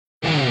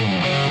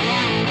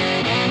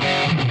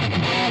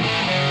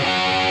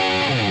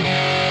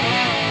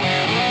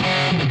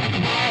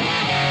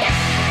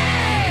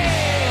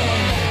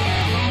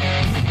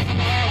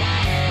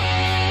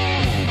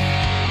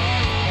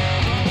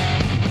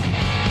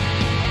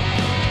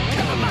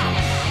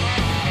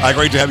Hi,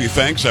 great to have you.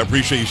 Thanks. I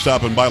appreciate you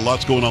stopping by.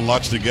 Lots going on,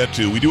 lots to get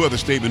to. We do have a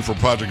statement for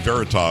Project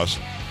Veritas,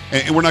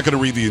 and we're not going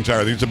to read the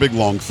entire thing. It's a big,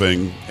 long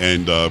thing,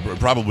 and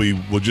probably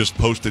we'll just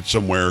post it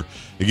somewhere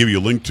and give you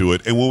a link to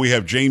it. And when we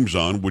have James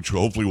on, which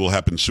hopefully will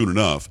happen soon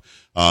enough,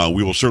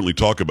 we will certainly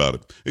talk about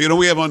it. You know,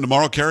 we have on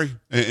tomorrow, Carrie?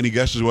 Any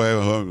guesses who I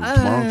have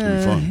tomorrow? It's going to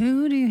be fun.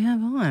 Who do you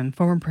have on?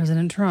 Former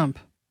President Trump.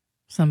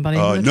 Somebody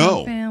in the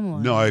Trump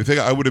family. No, I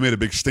think I would have made a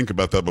big stink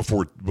about that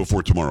before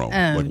tomorrow,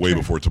 way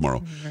before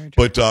tomorrow.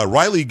 But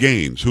Riley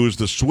Gaines, who is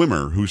the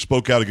swimmer who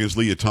spoke out against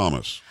Leah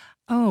Thomas.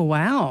 Oh,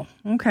 wow.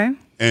 Okay.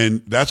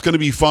 And that's going to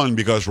be fun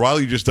because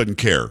Riley just doesn't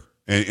care.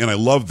 And I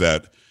love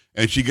that.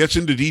 And she gets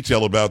into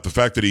detail about the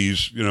fact that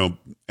he's,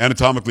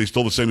 anatomically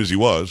still the same as he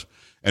was.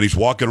 And he's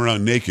walking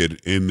around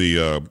naked in the,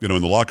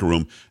 in the locker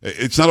room.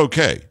 It's not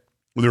okay.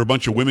 When there are a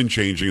bunch of women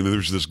changing and then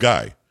there's this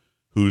guy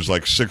who's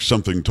like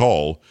 6-something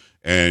tall.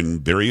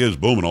 And there he is,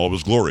 boom, in all of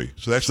his glory.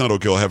 So that's not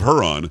okay. I'll have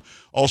her on.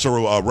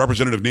 Also,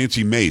 Representative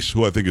Nancy Mace,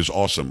 who I think is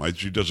awesome.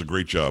 She does a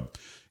great job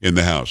in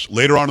the House.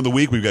 Later on in the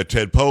week, we've got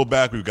Ted Poe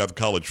back. We've got the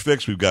College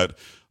Fix. We've got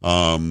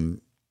Yeonmi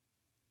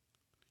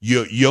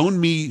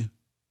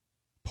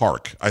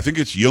Park. I think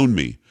it's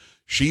Yeonmi.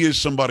 She is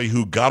somebody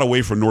who got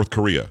away from North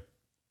Korea.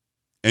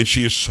 And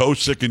she is so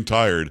sick and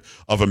tired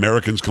of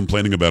Americans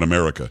complaining about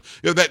America.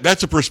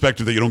 That's a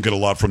perspective that you don't get a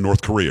lot from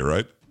North Korea,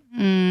 right?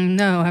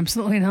 No,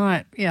 absolutely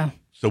not. Yeah.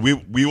 So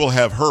we will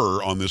have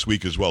her on this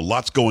week as well.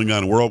 Lots going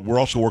on. We're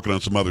also working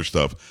on some other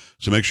stuff.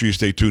 So make sure you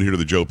stay tuned here to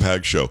the Joe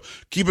Pags Show.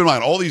 Keep in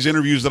mind, all these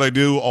interviews that I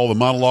do, all the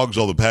monologues,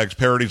 all the Pags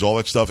parodies, all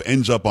that stuff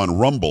ends up on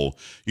Rumble.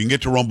 You can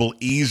get to Rumble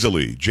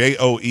easily.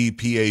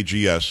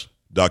 JOEPAGS.com.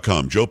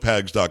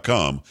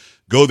 JoePags.com.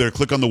 Go there,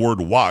 click on the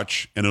word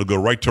watch, and it'll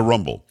go right to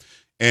Rumble.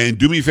 And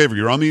do me a favor,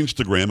 you're on the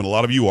Instagram, and a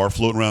lot of you are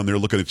floating around there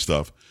looking at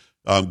stuff.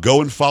 Go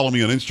and follow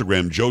me on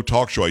Instagram, Joe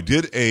Talk Show. I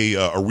did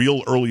a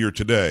reel earlier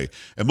today,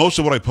 and most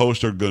of what I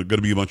post are going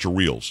to be a bunch of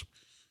reels.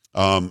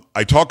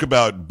 I talk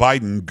about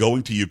Biden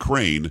going to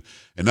Ukraine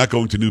and not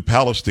going to New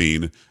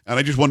Palestine, and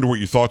I just wonder what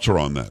your thoughts are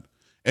on that.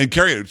 And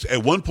Carrie,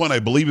 at one point I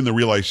believe in the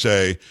reel I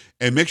say,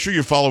 and make sure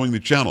you're following the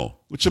channel.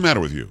 What's the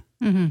matter with you?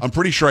 Mm-hmm. I'm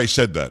pretty sure I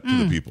said that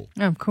to the people.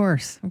 Of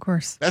course.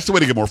 That's the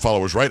way to get more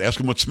followers, right? Ask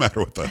them what's the matter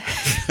with them.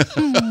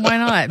 Why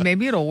not?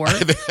 Maybe it'll work.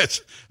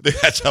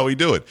 That's how we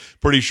do it.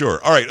 Pretty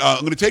sure. All right, I'm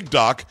going to take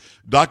Doc.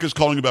 Doc is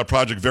calling about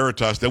Project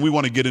Veritas. Then we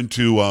want to get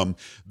into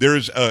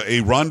there's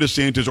a Ron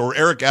DeSantis or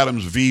Eric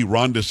Adams v.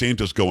 Ron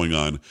DeSantis going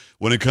on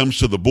when it comes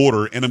to the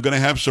border, and I'm going to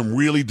have some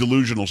really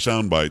delusional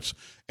sound bites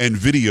and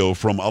video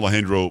from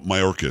Alejandro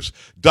Mayorkas.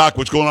 Doc,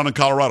 what's going on in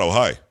Colorado?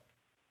 Hi.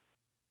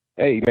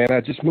 Hey, man, I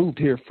just moved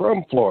here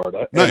from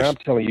Florida, Nice. And I'm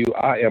telling you,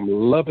 I am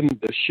loving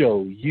the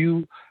show.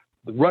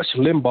 Rush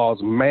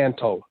Limbaugh's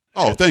mantle.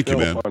 Oh, thank you,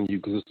 man. On you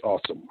because it's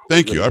awesome.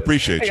 Thank you. I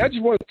appreciate you. I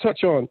just want to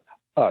touch on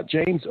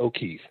James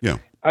O'Keefe. Yeah.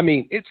 I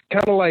mean, it's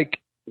kind of like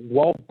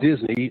Walt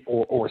Disney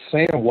or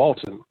Sam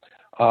Walton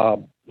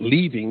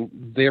leaving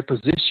their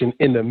position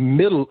in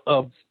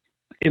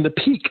the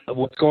peak of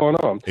what's going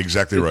on.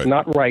 Exactly it's right. It's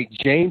not right.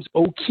 James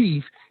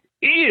O'Keefe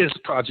is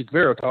Project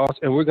Veritas,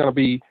 and we're going to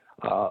be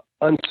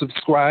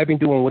unsubscribing,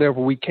 doing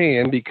whatever we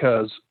can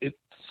because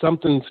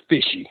something's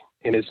fishy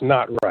and it's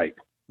not right.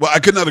 Well, I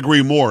could not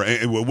agree more.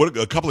 And what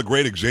a couple of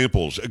great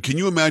examples. Can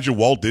you imagine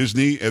Walt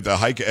Disney at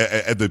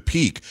the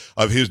peak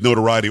of his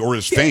notoriety or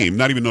his fame,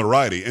 not even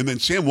notoriety? And then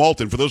Sam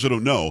Walton, for those who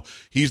don't know,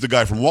 he's the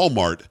guy from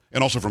Walmart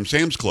and also from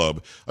Sam's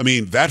Club. I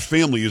mean, that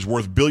family is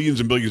worth billions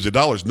and billions of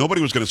dollars.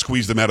 Nobody was going to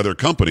squeeze them out of their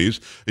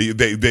companies.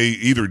 They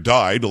either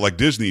died like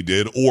Disney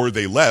did or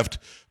they left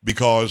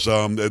because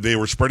they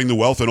were spreading the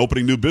wealth and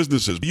opening new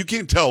businesses. But you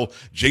can't tell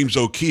James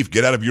O'Keefe,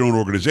 get out of your own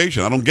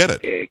organization. I don't get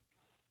it.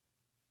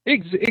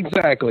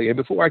 Exactly. And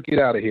before I get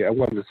out of here, I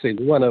wanted to say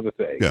one other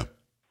thing. Yeah.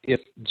 If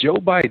Joe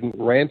Biden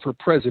ran for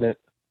president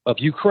of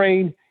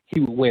Ukraine, he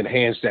would win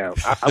hands down.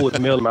 I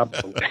would mail him my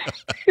ballot.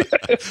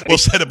 We'll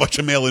send a bunch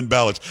of mail-in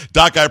ballots.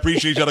 Doc, I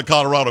appreciate you out of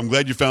Colorado. I'm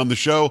glad you found the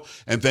show,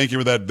 and thank you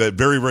for that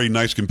very, very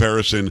nice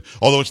comparison,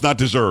 although it's not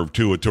deserved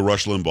to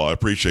Rush Limbaugh. I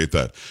appreciate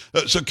that.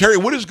 So, Carrie,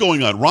 what is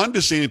going on? Ron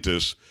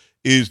DeSantis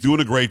is doing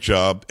a great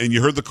job, and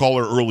you heard the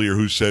caller earlier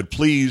who said,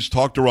 please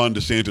talk to Ron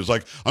DeSantis.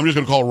 Like, I'm just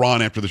going to call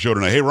Ron after the show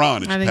tonight. Hey,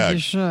 Ron, it's I think Pags. you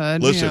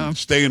should. Listen,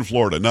 stay in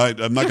Florida. No,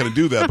 I'm not going to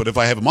do that, but if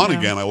I have him on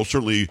again, I will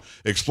certainly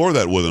explore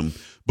that with him.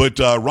 But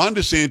Ron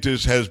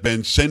DeSantis has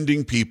been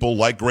sending people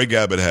like Greg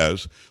Abbott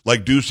has,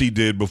 like Ducey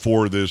did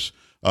before this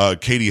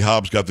Katie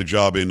Hobbs got the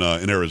job in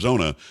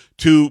Arizona,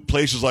 to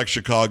places like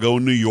Chicago,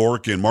 New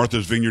York, and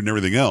Martha's Vineyard and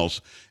everything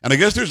else. And I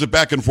guess there's a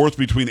back and forth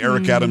between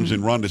Eric Adams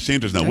and Ron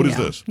DeSantis now. What is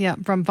this? Yeah,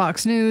 from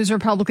Fox News,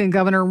 Republican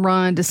Governor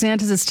Ron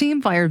DeSantis'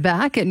 team fired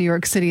back at New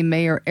York City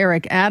Mayor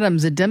Eric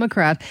Adams, a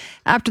Democrat,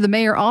 after the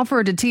mayor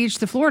offered to teach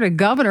the Florida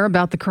governor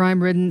about the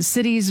crime-ridden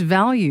city's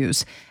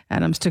values.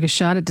 Adams took a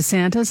shot at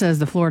DeSantis as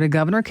the Florida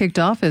governor kicked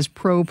off his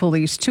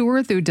pro-police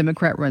tour through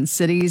Democrat-run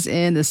cities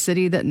in the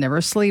city that never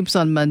sleeps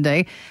on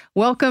Monday.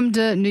 Welcome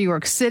to New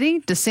York City,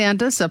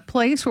 DeSantis, a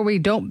place where we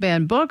don't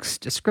ban books,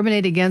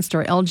 discriminate against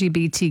our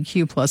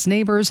LGBTQ plus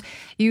neighbors,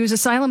 use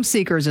asylum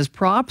seekers as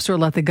props, or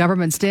let the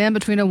government stand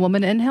between a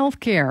woman and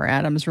health care,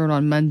 Adams wrote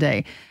on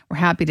Monday. We're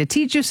happy to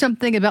teach you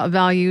something about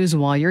values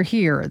while you're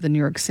here, the New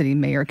York City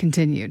mayor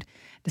continued.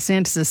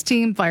 DeSantis'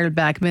 team fired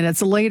back minutes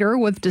later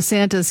with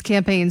DeSantis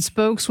campaign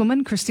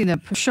spokeswoman Christina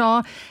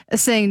Pushaw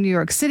saying New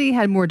York City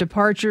had more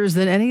departures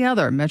than any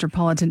other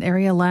metropolitan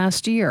area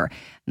last year.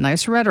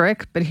 Nice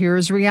rhetoric, but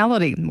here's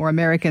reality. More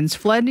Americans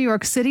fled New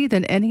York City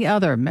than any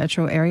other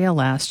metro area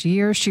last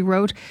year, she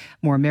wrote.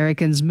 More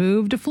Americans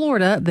moved to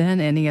Florida than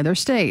any other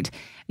state.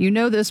 You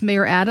know this,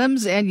 Mayor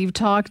Adams, and you've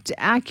talked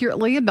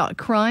accurately about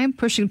crime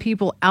pushing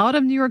people out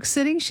of New York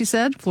City, she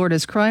said.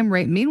 Florida's crime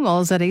rate, meanwhile,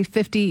 is at a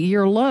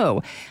 50-year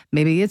low.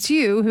 Maybe it's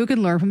you who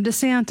can learn from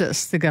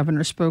DeSantis, the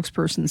governor's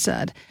spokesperson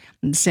said.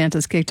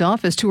 DeSantis kicked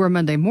off his tour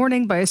Monday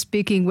morning by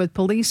speaking with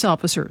police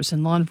officers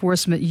and law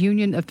enforcement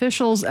union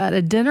officials at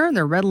a dinner in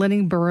the Red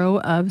Lining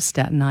borough of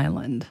Staten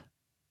Island.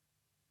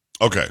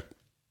 Okay.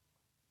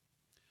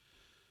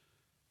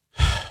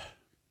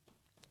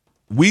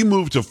 We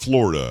moved to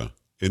Florida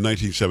in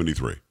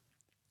 1973.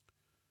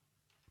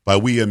 By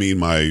we, I mean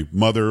my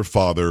mother,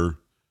 father,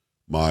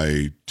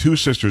 my two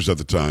sisters at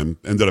the time,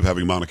 ended up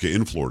having Monica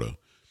in Florida,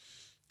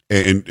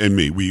 and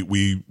me.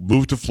 We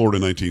moved to Florida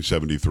in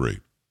 1973.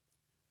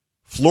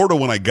 Florida,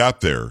 when I got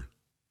there,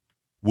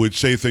 would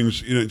say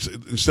things,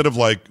 instead of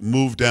like,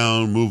 move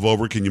down, move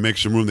over, can you make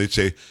some room? They'd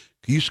say,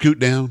 can you scoot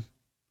down?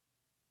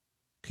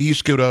 Can you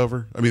scoot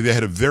over? I mean, they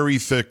had a very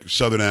thick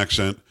Southern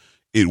accent.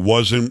 It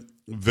wasn't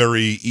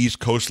very East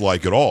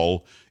Coast-like at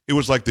all. It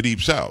was like the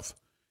Deep South.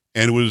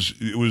 And it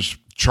was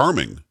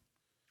charming.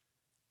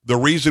 The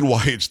reason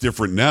why it's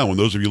different now, and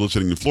those of you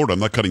listening in Florida, I'm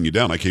not cutting you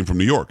down, I came from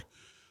New York,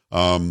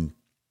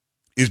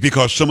 is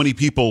because so many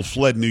people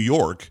fled New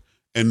York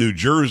and New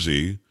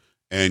Jersey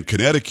and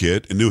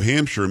Connecticut and New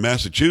Hampshire and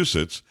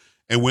Massachusetts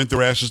and went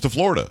their asses to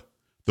Florida.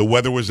 The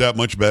weather was that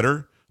much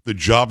better. The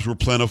jobs were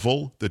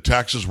plentiful. The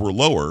taxes were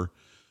lower.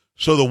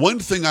 So the one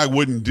thing I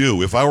wouldn't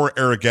do if I were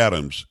Eric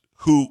Adams,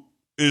 who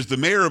is the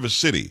mayor of a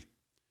city,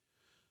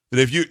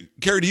 that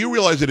Carrie, do you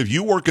realize that if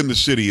you work in the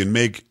city and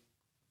make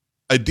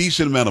a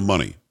decent amount of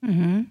money,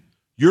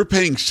 you're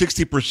paying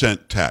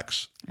 60%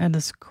 tax? That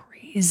is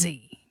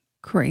crazy.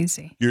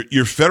 Crazy.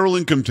 Your federal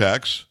income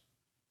tax,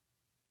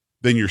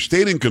 then your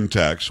state income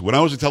tax. When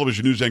I was a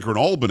television news anchor in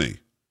Albany,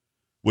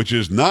 which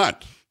is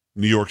not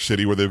New York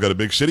City where they've got a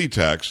big city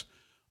tax,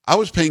 I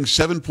was paying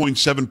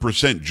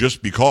 7.7%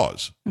 just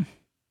because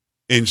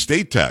in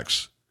state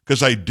tax,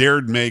 because I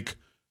dared make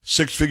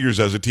six figures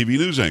as a TV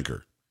news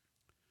anchor.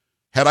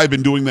 Had I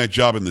been doing that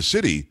job in the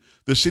city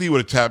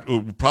would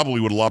have probably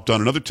would have lopped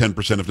on another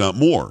 10%, if not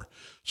more.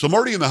 So I'm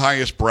already in the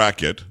highest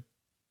bracket.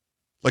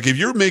 Like if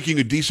you're making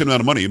a decent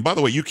amount of money, and by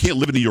the way, you can't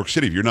live in New York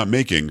City if you're not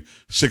making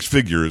six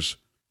figures,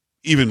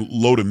 even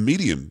low to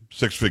medium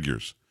six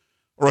figures,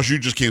 or else you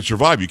just can't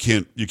survive. You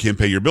can't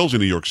pay your bills in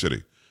New York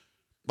City.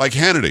 Like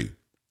Hannity,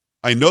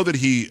 I know that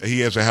he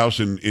has a house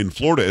in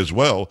Florida as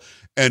well,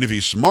 and if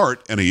he's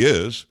smart, and he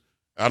is,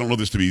 I don't know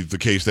this to be the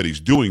case that he's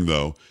doing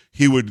though,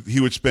 he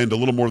would spend a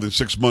little more than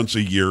 6 months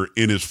a year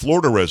in his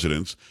Florida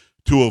residence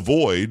to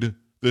avoid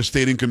the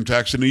state income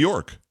tax in New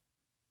York.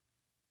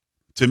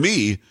 To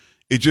me,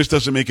 it just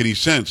doesn't make any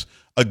sense.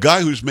 A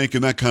guy who's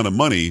making that kind of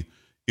money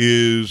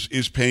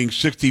is paying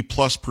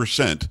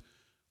 60+%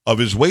 of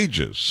his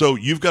wages. So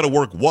you've got to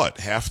work,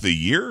 half the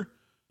year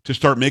to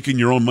start making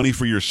your own money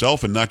for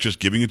yourself and not just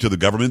giving it to the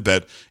government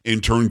that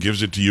in turn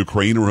gives it to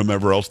Ukraine or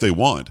whomever else they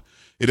want.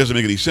 It doesn't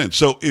make any sense.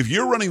 So if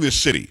you're running this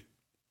city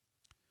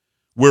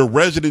where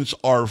residents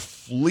are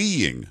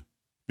fleeing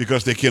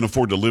because they can't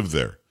afford to live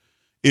there,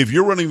 if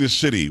you're running this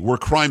city where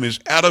crime is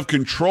out of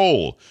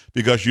control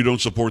because you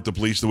don't support the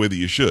police the way that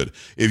you should,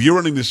 if you're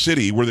running this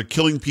city where they're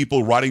killing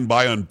people riding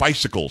by on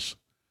bicycles,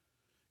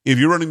 if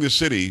you're running this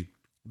city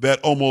that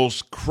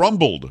almost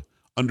crumbled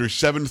under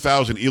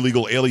 7,000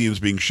 illegal aliens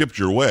being shipped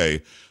your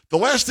way, the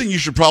last thing you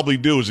should probably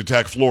do is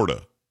attack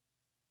Florida.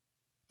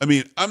 I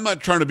mean, I'm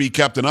not trying to be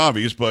Captain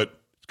Obvious, but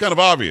it's kind of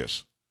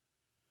obvious.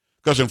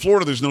 Because in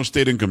Florida, there's no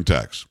state income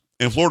tax.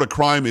 In Florida,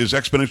 crime is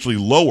exponentially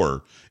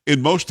lower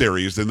in most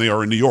areas than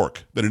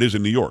it is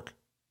in New York.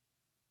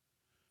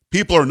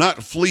 People are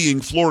not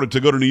fleeing Florida to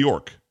go to New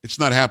York. It's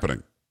not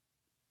happening.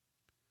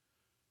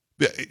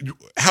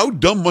 How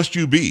dumb must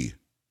you be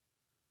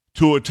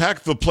to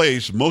attack the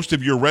place most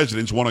of your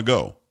residents want to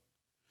go?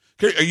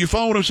 Are you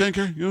following what I'm saying,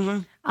 Carrie? You know what I'm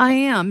saying? I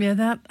am. Yeah,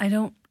 that I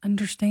don't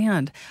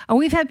understand.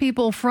 We've had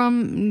people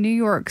from New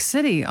York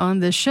City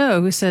on this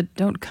show who said,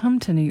 don't come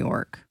to New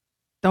York.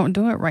 Don't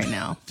do it right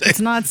now. It's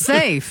not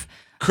safe.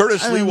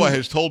 Curtis Lewa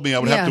has told me I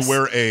would have to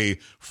wear a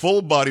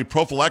full-body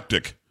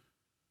prophylactic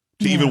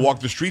to even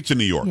walk the streets in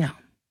New York. Yeah.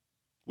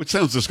 Which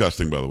sounds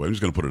disgusting, by the way. I'm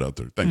just going to put it out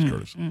there. Thanks,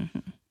 Curtis. Mm-hmm.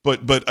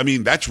 But, I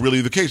mean, that's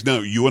really the case. Now,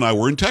 you and I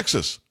were in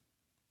Texas.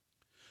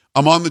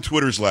 I'm on the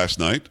Twitters last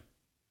night,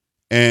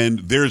 And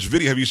there's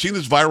video. Have you seen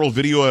this viral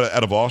video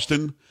out of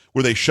Austin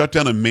where they shut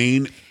down a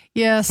main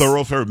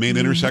thoroughfare, main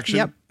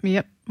intersection?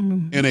 Yep.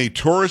 In a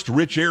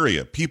tourist-rich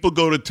area. People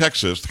come to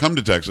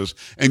Texas,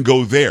 and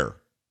go there.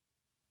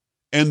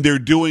 And they're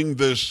doing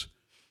this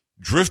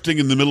drifting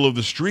in the middle of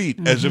the street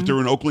as if they're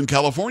in Oakland,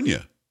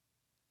 California.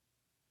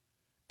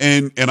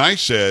 And I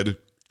said,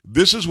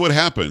 this is what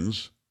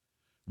happens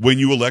when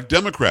you elect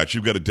Democrats.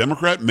 You've got a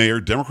Democrat mayor,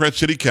 Democrat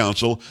city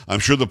council. I'm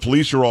sure the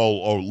police are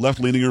all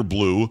left-leaning or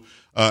blue,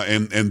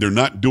 and they're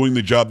not doing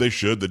the job they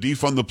should. The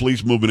defund the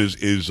police movement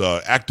is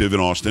active in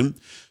Austin.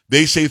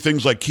 They say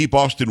things like "Keep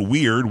Austin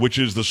Weird," which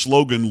is the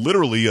slogan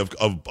literally of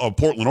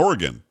Portland,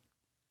 Oregon.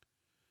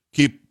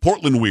 Keep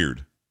Portland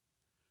weird.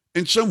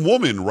 And some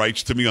woman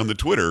writes to me on the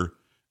Twitter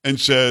and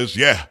says,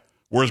 yeah,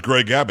 where's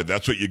Greg Abbott?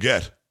 That's what you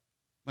get.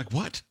 I'm like,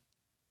 what?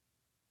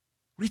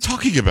 What are you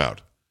talking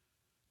about?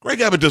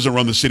 Greg Abbott doesn't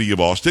run the city of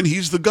Austin.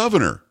 He's the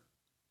governor.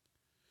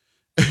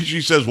 And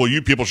she says, well,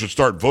 you people should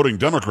start voting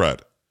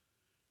Democrat.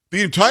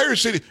 The entire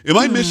city. Am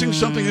I missing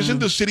something? Isn't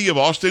the city of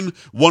Austin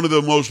one of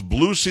the most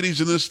blue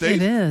cities in this state?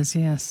 It is,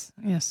 yes.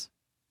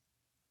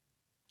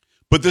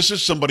 But this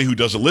is somebody who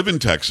doesn't live in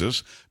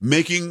Texas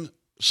making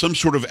some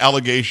sort of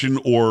allegation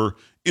or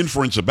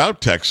inference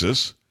about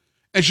Texas,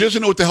 and she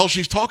doesn't know what the hell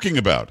she's talking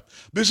about.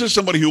 This is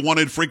somebody who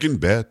wanted freaking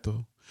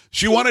Beto.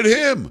 She wanted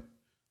him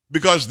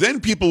because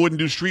then people wouldn't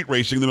do street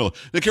racing in the middle.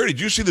 Now, Carrie,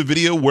 did you see the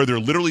video where they're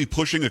literally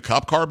pushing a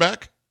cop car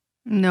back?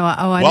 No,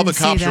 I while didn't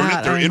the cops see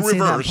that. are in it, they're in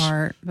reverse,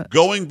 part,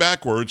 going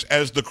backwards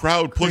as the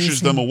crowd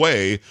pushes them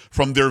away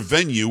from their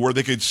venue where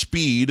they could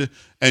speed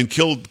and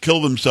kill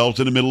themselves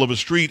in the middle of a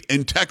street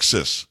in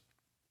Texas.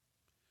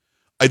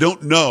 I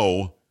don't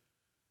know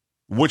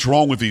what's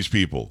wrong with these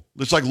people.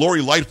 It's like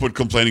Lori Lightfoot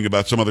complaining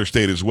about some other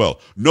state as well.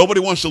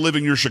 Nobody wants to live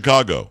in your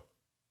Chicago.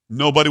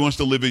 Nobody wants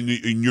to live in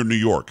your New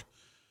York.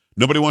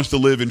 Nobody wants to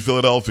live in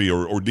Philadelphia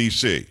or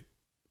D.C.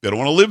 They don't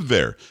want to live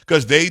there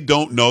because they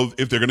don't know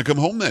if they're going to come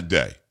home that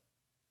day.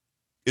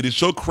 It is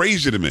so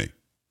crazy to me.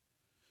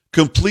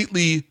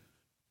 Completely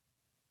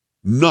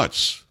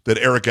nuts that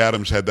Eric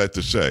Adams had that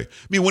to say.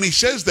 I mean, when he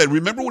says that,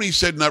 remember when he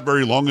said not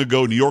very long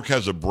ago, New York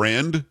has a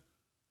brand?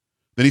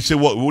 Then he said,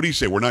 what did he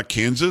say? We're not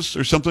Kansas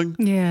or something?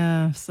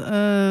 Yeah,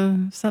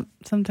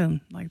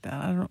 something like that.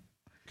 I don't.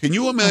 Can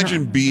you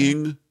imagine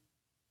being,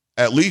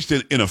 at least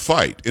in a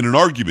fight, in an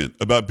argument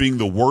about being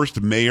the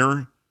worst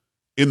mayor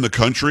in the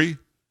country,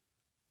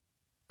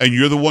 and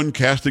you're the one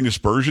casting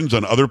aspersions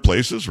on other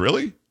places?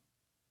 Really?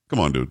 Come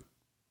on, dude.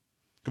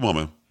 Come on,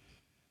 man.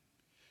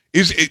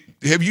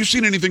 Have you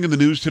seen anything in the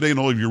news today and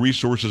all of your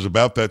resources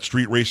about that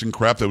street racing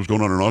crap that was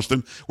going on in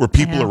Austin? Were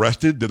people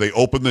arrested? Did they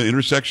open the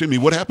intersection? I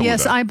mean, what happened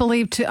with that?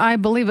 Yes, I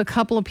believe a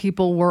couple of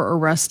people were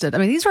arrested. I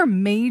mean, these are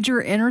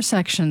major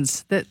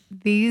intersections that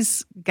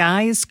these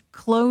guys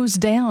closed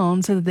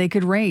down so that they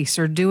could race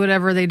or do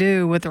whatever they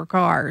do with their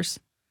cars.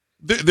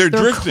 They're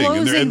drifting.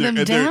 Closing them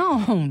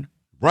down.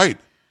 Right.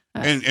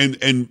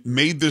 And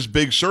made this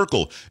big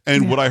circle.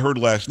 And what I heard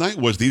last night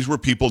was these were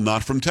people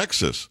not from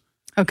Texas.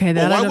 Okay,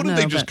 why wouldn't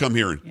they just come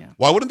here?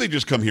 Why wouldn't they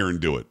just come here and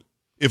do it?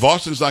 If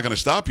Austin's not going to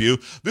stop you,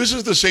 this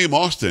is the same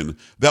Austin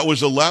that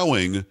was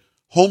allowing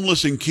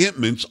homeless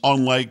encampments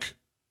on like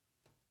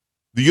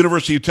the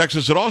University of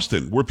Texas at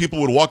Austin, where people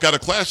would walk out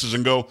of classes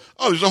and go,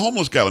 "Oh, there's a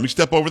homeless guy. Let me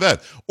step over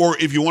that." Or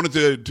if you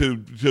wanted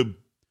to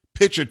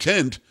pitch a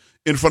tent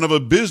in front of a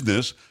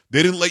business,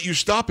 they didn't let you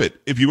stop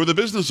it if you were the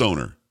business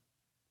owner.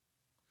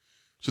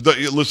 So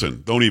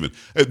listen, don't even.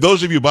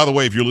 Those of you, by the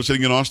way, if you're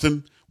listening in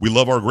Austin, we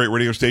love our great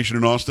radio station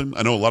in Austin.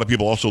 I know a lot of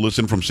people also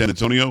listen from San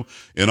Antonio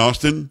in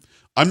Austin.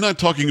 I'm not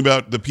talking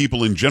about the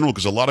people in general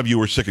because a lot of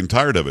you are sick and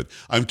tired of it.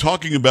 I'm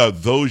talking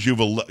about those you've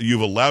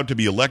allowed to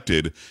be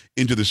elected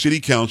into the city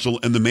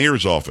council and the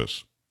mayor's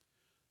office.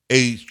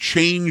 A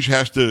change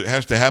has to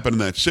happen in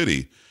that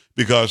city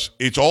because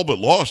it's all but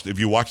lost. If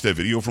you watch that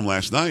video from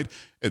last night,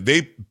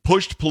 they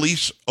pushed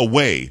police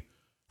away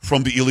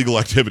from the illegal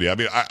activity. I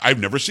mean, I've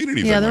never seen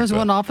anything like that. Yeah, there was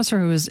one officer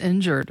who was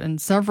injured, and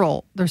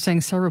they're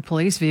saying several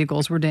police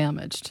vehicles were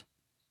damaged.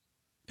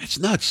 It's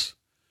nuts.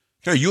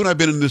 Carrie, you and I have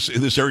been in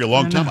this area a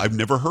long time. I've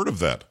never heard of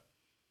that.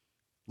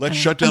 Let's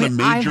shut down a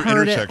major I've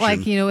heard intersection. It,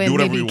 like, in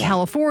maybe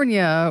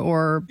California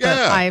or...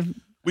 Yeah,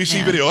 we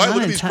see video. I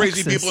look at these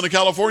crazy people in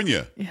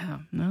California. Yeah,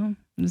 no,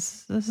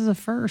 this is a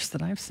first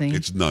that I've seen.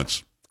 It's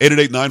nuts.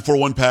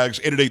 888-941-PAGS,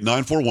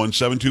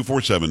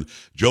 888-941-7247,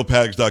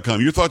 joepags.com.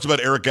 Your thoughts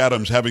about Eric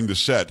Adams having the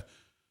set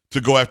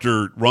to go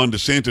after Ron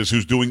DeSantis,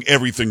 who's doing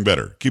everything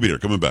better. Keep it here.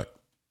 Coming back.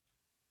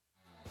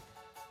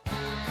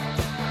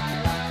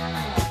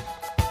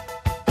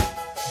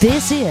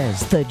 This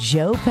is the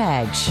Joe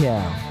Pags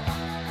Show.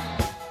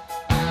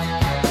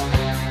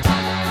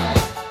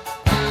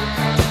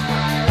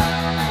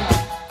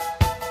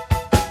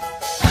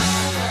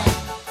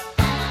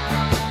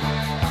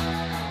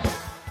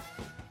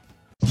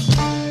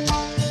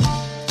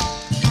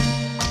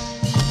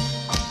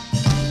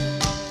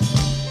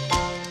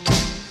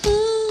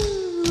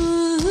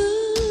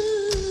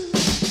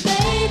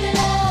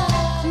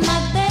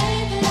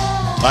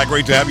 Hi,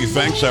 great to have you.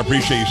 Thanks. I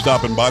appreciate you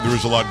stopping by. There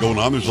is a lot going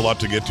on. There's a lot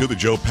to get to. The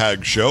Joe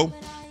Pags Show.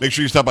 Make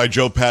sure you stop by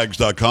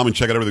joepags.com and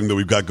check out everything that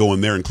we've got going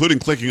there, including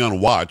clicking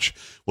on Watch.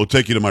 We'll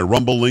take you to my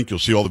Rumble link. You'll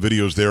see all the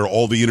videos there,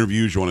 all the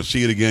interviews. You want to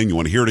see it again, you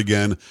want to hear it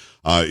again.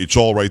 It's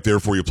all right there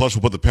for you. Plus,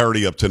 we'll put the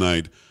parody up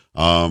tonight.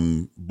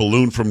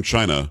 Balloon from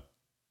China.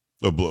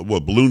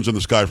 Balloons in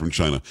the sky from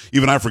China.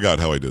 Even I forgot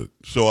how I did it.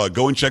 So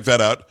go and check that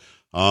out.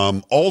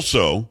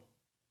 Also,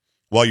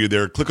 while you're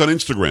there, click on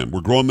Instagram.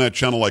 We're growing that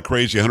channel like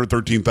crazy,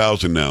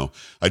 113,000 now.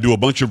 I do a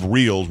bunch of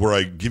reels where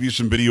I give you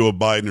some video of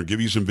Biden or give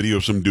you some video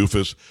of some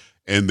doofus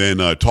and then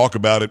talk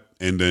about it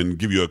and then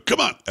give you a come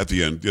on at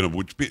the end,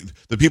 which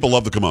the people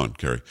love the come on,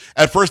 Carrie.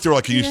 At first, they were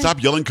like, can you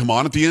stop yelling come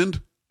on at the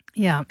end?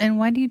 Yeah, and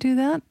why do you do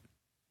that?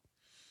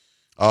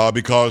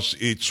 Because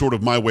it's sort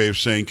of my way of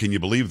saying, can you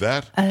believe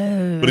that?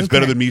 Oh, but it's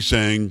better than me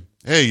saying,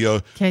 hey,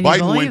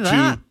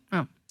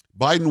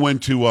 Biden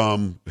went to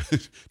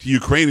to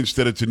Ukraine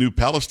instead of to New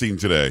Palestine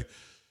today.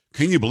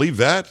 Can you believe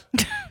that?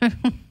 You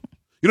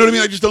know what I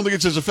mean? I just don't think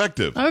it's as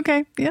effective.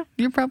 Okay, yeah,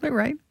 you're probably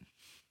right.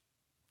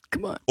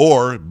 Come on.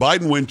 Or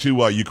Biden went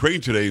to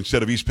Ukraine today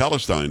instead of East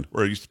Palestine.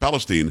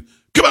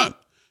 Come on.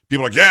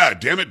 People are like, yeah,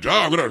 damn it.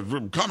 I'm going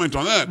to comment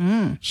on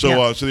that.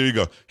 So there you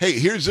go. Hey,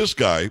 here's this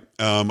guy,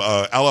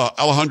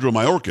 Alejandro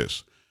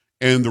Mayorkas.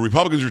 And the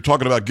Republicans are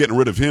talking about getting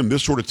rid of him.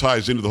 This sort of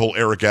ties into the whole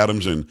Eric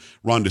Adams and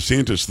Ron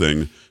DeSantis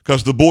thing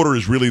because the border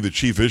is really the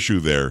chief issue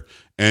there.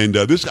 And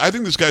I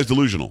think this guy's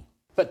delusional.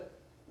 But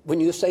when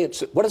you say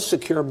what does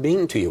secure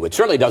mean to you? It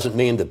certainly doesn't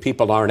mean that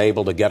people aren't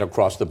able to get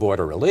across the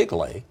border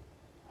illegally.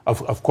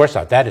 Of course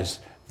not.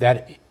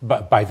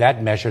 By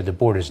that measure, the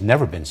border's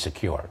never been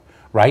secure,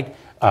 right?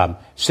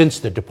 Since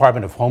the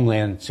Department of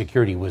Homeland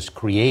Security was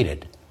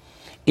created,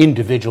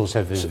 individuals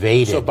have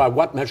evaded. So by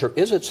what measure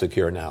is it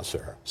secure now,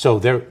 sir? So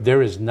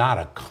there is not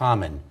a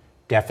common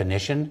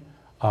definition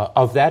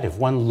of that. If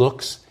one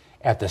looks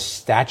at the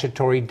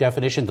statutory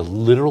definition, the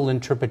literal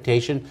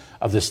interpretation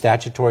of the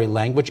statutory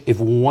language, if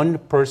one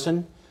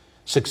person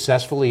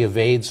successfully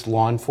evades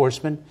law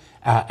enforcement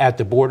at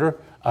the border,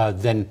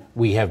 then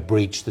we have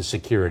breached the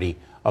security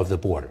of the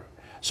border.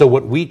 So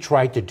what we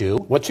try to do,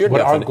 what's your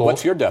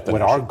definition?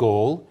 What our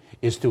goal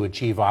is to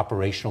achieve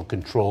operational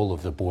control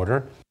of the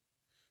border.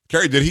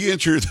 Carrie, did he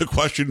answer the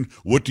question,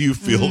 what do you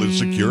feel is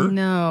secure?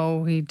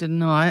 No, he did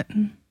not.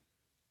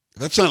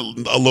 That's not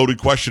a loaded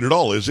question at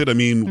all, is it? I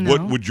mean,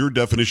 What would your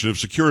definition of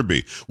secure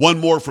be? One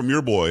more from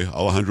your boy,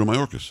 Alejandro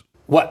Mayorkas.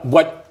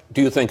 What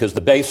do you think is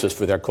the basis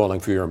for their calling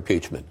for your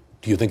impeachment?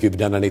 Do you think you've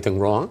done anything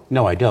wrong?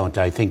 No, I don't.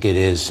 I think it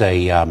is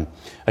a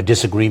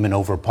disagreement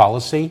over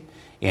policy,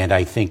 and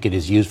I think it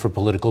is used for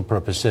political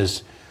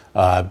purposes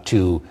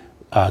to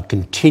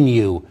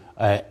continue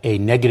a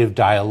negative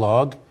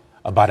dialogue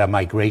about a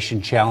migration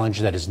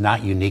challenge that is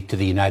not unique to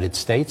the United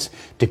States,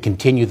 to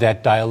continue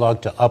that dialogue,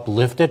 to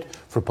uplift it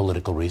for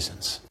political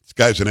reasons. This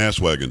guy's an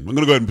asswagon. I'm going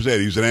to go ahead and say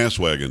it. He's an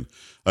asswagon.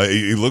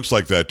 He looks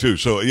like that, too.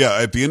 So, yeah,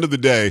 at the end of the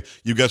day,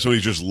 you've got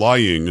somebody just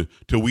lying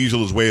to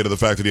weasel his way into the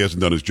fact that he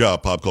hasn't done his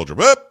job. Pop culture.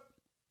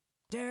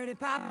 Dirty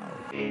pop.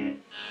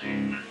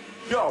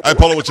 All right,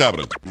 Paulo, what's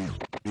happening?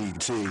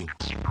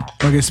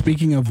 Okay,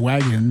 speaking of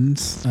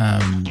wagons, I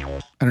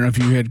don't know if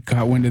you had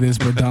caught wind of this,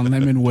 but Don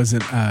Lemon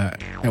wasn't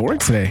at work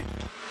today.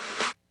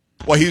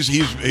 Well, he's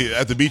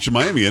at the beach in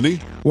Miami, isn't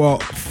he? Well,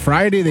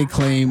 Friday they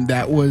claimed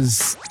that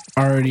was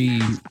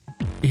he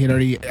had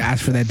already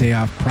asked for that day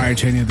off prior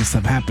to any of this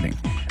stuff happening.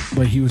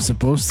 But he was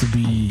supposed to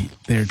be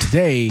there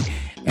today,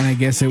 and I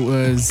guess it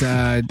was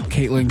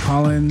Caitlin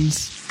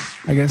Collins,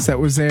 I guess that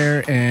was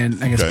there,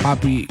 and I guess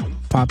Poppy,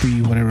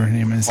 whatever her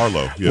name is,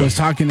 Arlo, was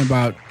talking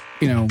about,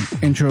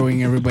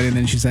 introing everybody, and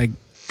then she's like,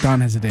 Don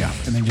has a day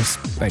off, and then just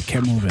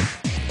kept moving.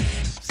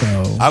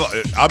 So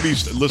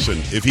listen,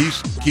 if he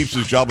keeps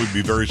his job, we'd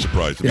be very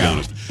surprised, to be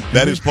honest.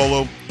 That is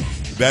Polo.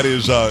 That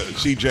is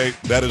CJ.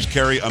 That is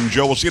Carrie. I'm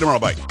Joe. We'll see you tomorrow.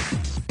 Bye.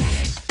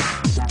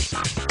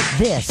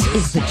 This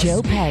is the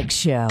Joe Pags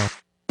Show.